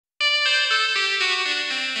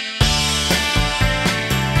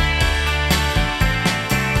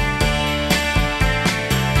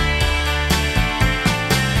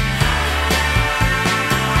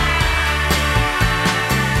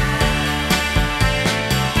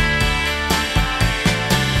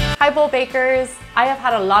Hi bowl bakers! I have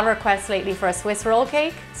had a lot of requests lately for a Swiss roll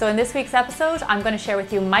cake, so in this week's episode I'm going to share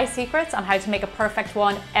with you my secrets on how to make a perfect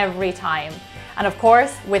one every time. And of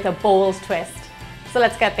course, with a bold twist. So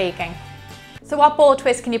let's get baking. So what bold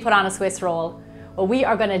twist can you put on a Swiss roll? Well, we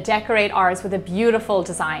are going to decorate ours with a beautiful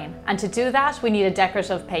design. And to do that, we need a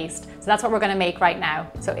decorative paste. So that's what we're going to make right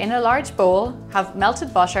now. So in a large bowl, have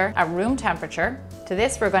melted butter at room temperature. To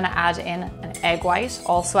this, we're going to add in an egg white,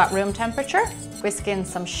 also at room temperature. Whisk in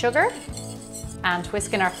some sugar and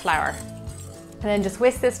whisk in our flour. And then just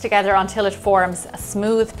whisk this together until it forms a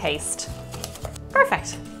smooth paste.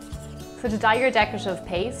 Perfect. So to dye your decorative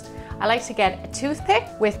paste, I like to get a toothpick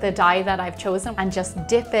with the dye that I've chosen and just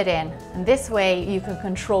dip it in. And this way you can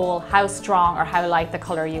control how strong or how light the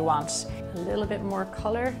color you want. A little bit more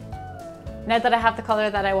color. Now that I have the color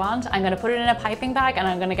that I want, I'm going to put it in a piping bag and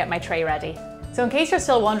I'm going to get my tray ready. So in case you're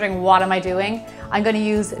still wondering what am I doing, I'm going to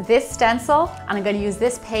use this stencil and I'm going to use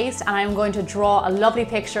this paste and I'm going to draw a lovely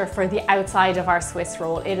picture for the outside of our Swiss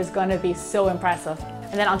roll. It is going to be so impressive.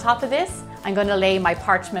 And then on top of this, I'm going to lay my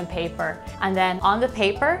parchment paper, and then on the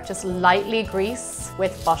paper, just lightly grease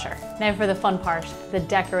with butter. Now for the fun part, the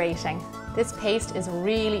decorating. This paste is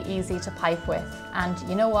really easy to pipe with, and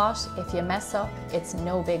you know what? If you mess up, it's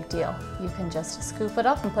no big deal. You can just scoop it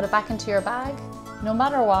up and put it back into your bag. No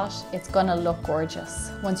matter what, it's gonna look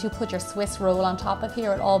gorgeous. Once you put your Swiss roll on top of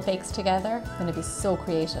here, it all bakes together. It's gonna be so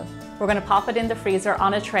creative. We're gonna pop it in the freezer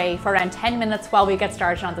on a tray for around 10 minutes while we get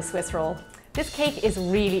started on the Swiss roll. This cake is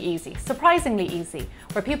really easy, surprisingly easy.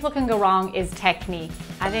 Where people can go wrong is technique.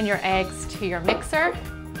 Add in your eggs to your mixer.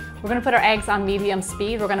 We're going to put our eggs on medium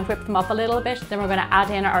speed. We're going to whip them up a little bit. Then we're going to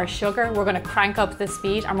add in our sugar. We're going to crank up the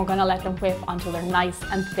speed and we're going to let them whip until they're nice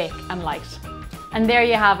and thick and light. And there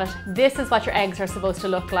you have it. This is what your eggs are supposed to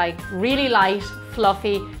look like. Really light,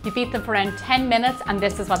 fluffy. You beat them for around 10 minutes and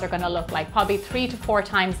this is what they're going to look like. Probably 3 to 4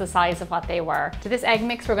 times the size of what they were. To this egg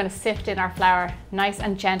mix, we're going to sift in our flour nice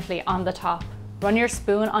and gently on the top. Run your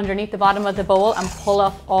spoon underneath the bottom of the bowl and pull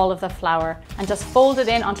up all of the flour. And just fold it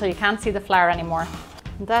in until you can't see the flour anymore.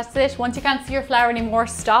 And that's it. Once you can't see your flour anymore,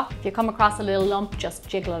 stop. If you come across a little lump, just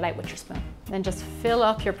jiggle it out with your spoon. Then just fill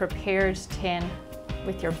up your prepared tin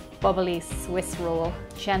with your bubbly Swiss roll.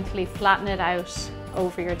 Gently flatten it out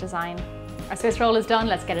over your design. Our Swiss roll is done.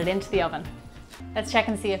 Let's get it into the oven. Let's check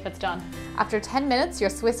and see if it's done. After 10 minutes, your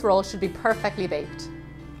Swiss roll should be perfectly baked.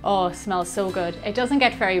 Oh, it smells so good. It doesn't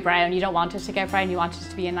get very brown. You don't want it to get brown. You want it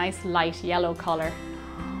to be a nice light yellow color.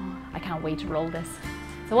 I can't wait to roll this.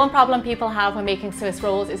 So one problem people have when making Swiss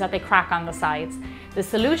rolls is that they crack on the sides. The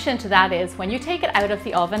solution to that is when you take it out of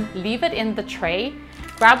the oven, leave it in the tray,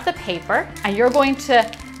 grab the paper, and you're going to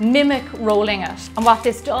mimic rolling it. And what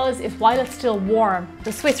this does is while it's still warm,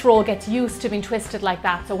 the Swiss roll gets used to being twisted like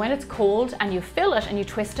that. So when it's cold and you fill it and you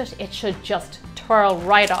twist it, it should just twirl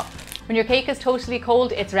right up. When your cake is totally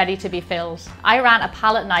cold, it's ready to be filled. I ran a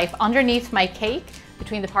palette knife underneath my cake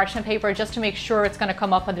between the parchment paper just to make sure it's going to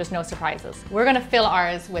come up and there's no surprises. We're going to fill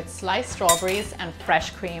ours with sliced strawberries and fresh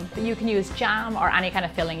cream, but you can use jam or any kind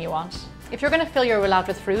of filling you want. If you're going to fill your roulade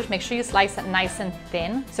with fruit, make sure you slice it nice and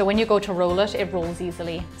thin, so when you go to roll it, it rolls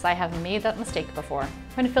easily, because I have made that mistake before.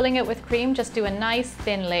 When filling it with cream, just do a nice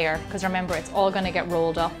thin layer, because remember, it's all going to get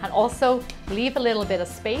rolled up. And also, leave a little bit of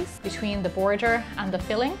space between the border and the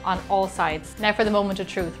filling on all sides. Now for the moment of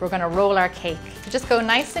truth, we're going to roll our cake. So just go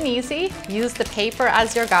nice and easy, use the paper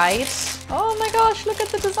as your guide. Oh my gosh, look at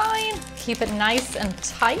the design! Keep it nice and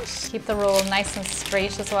tight. Keep the roll nice and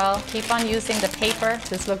straight as well. Keep on using the paper.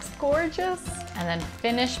 This looks gorgeous. And then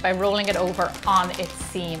finish by rolling it over on its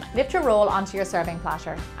seam. Lift your roll onto your serving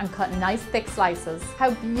platter and cut nice thick slices.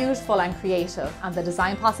 How beautiful and creative, and the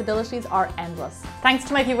design possibilities are endless. Thanks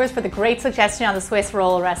to my viewers for the great suggestion on the Swiss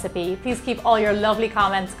roll recipe. Please keep all your lovely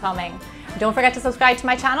comments coming. Don't forget to subscribe to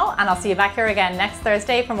my channel, and I'll see you back here again next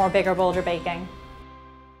Thursday for more bigger, bolder baking.